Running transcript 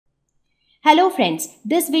Hello friends,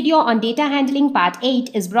 this video on data handling part 8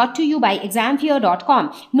 is brought to you by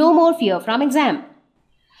examfear.com. No more fear from exam.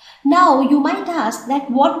 Now you might ask that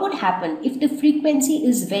what would happen if the frequency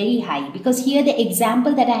is very high, because here the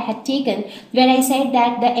example that I had taken where I said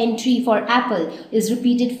that the entry for apple is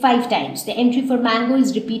repeated 5 times, the entry for mango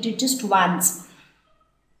is repeated just once.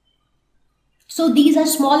 So these are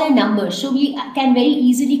smaller numbers, so we can very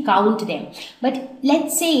easily count them. But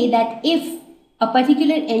let's say that if a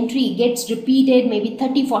particular entry gets repeated maybe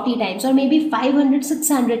 30-40 times or maybe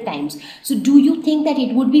 500-600 times. So do you think that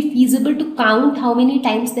it would be feasible to count how many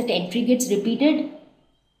times that entry gets repeated?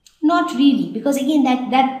 Not really, because again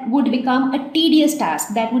that would become a tedious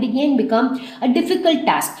task. That would again become a difficult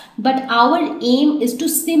task. But our aim is to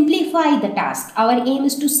simplify the task. Our aim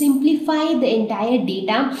is to simplify the entire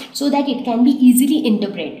data so that it can be easily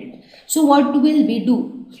interpreted. So what will we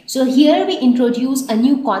do? So here we introduce a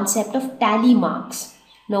new concept of tally marks.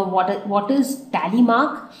 Now what is tally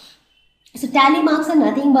mark? So tally marks are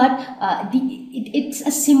nothing but it's a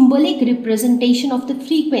symbolic representation of the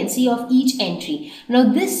frequency of each entry.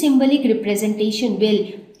 Now this symbolic representation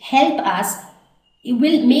will help us, it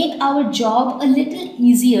will make our job a little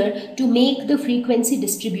easier to make the frequency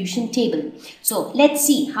distribution table. So let's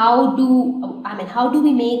see how do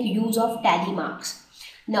we make use of tally marks.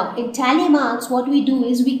 Now in tally marks, what we do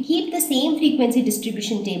is we keep the same frequency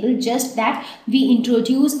distribution table, just that we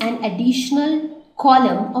introduce an additional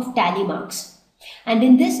column of tally marks. And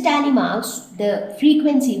in this tally marks, the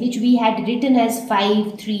frequency which we had written as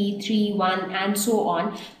 5, 3, 3, 1 and so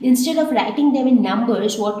on, instead of writing them in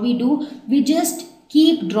numbers, what we do, we just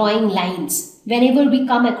keep drawing lines whenever we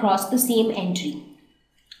come across the same entry.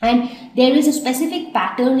 And there is a specific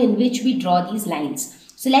pattern in which we draw these lines.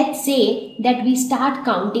 So let's say that we start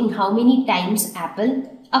counting how many times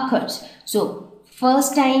apple occurs. So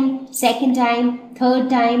first time, second time,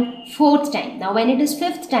 third time, fourth time. Now when it is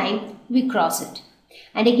fifth time, we cross it.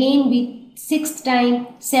 And again we sixth time,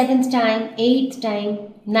 seventh time, eighth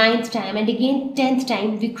time, ninth time, and again 10th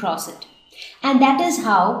time we cross it. And that is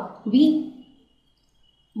how we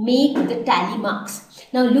make the tally marks.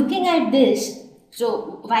 Now looking at this,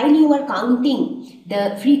 so while you are counting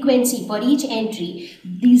the frequency for each entry,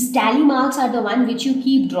 these tally marks are the one which you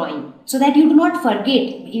keep drawing so that you do not forget,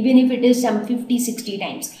 even if it is some 50-60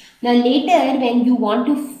 times. Now later when you want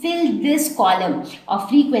to fill this column of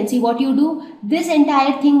frequency, what you do, this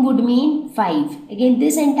entire thing would mean 5. Again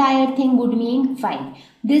this entire thing would mean 5.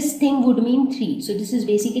 This thing would mean 3. So this is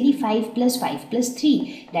basically 5 plus 5 plus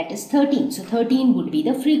 3, that is 13. So 13 would be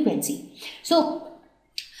the frequency. So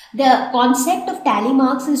the concept of tally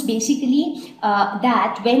marks is basically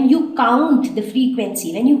that when you count the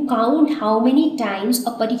frequency, when you count how many times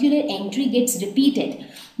a particular entry gets repeated.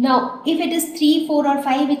 Now, if it is 3, 4 or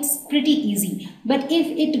 5, it's pretty easy. But if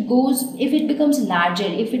it becomes larger,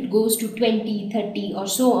 if it goes to 20, 30 or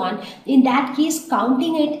so on, in that case,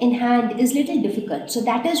 counting it in hand is little difficult. So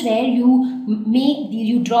that is where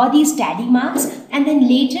you draw these tally marks, and then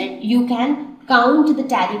later you can count the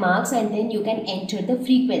tally marks and then you can enter the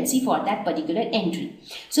frequency for that particular entry.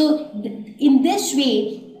 So in this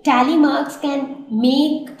way, tally marks can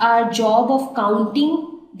make our job of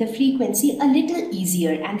counting the frequency a little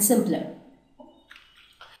easier and simpler.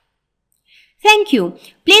 Thank you.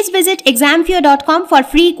 Please visit examfear.com for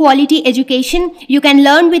free quality education. You can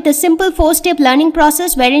learn with a simple 4-step learning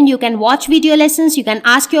process wherein you can watch video lessons, you can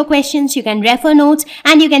ask your questions, you can refer notes,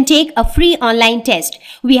 and you can take a free online test.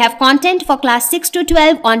 We have content for class 6 to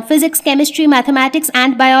 12 on physics, chemistry, mathematics,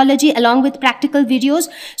 and biology along with practical videos.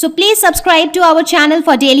 So please subscribe to our channel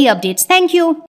for daily updates. Thank you.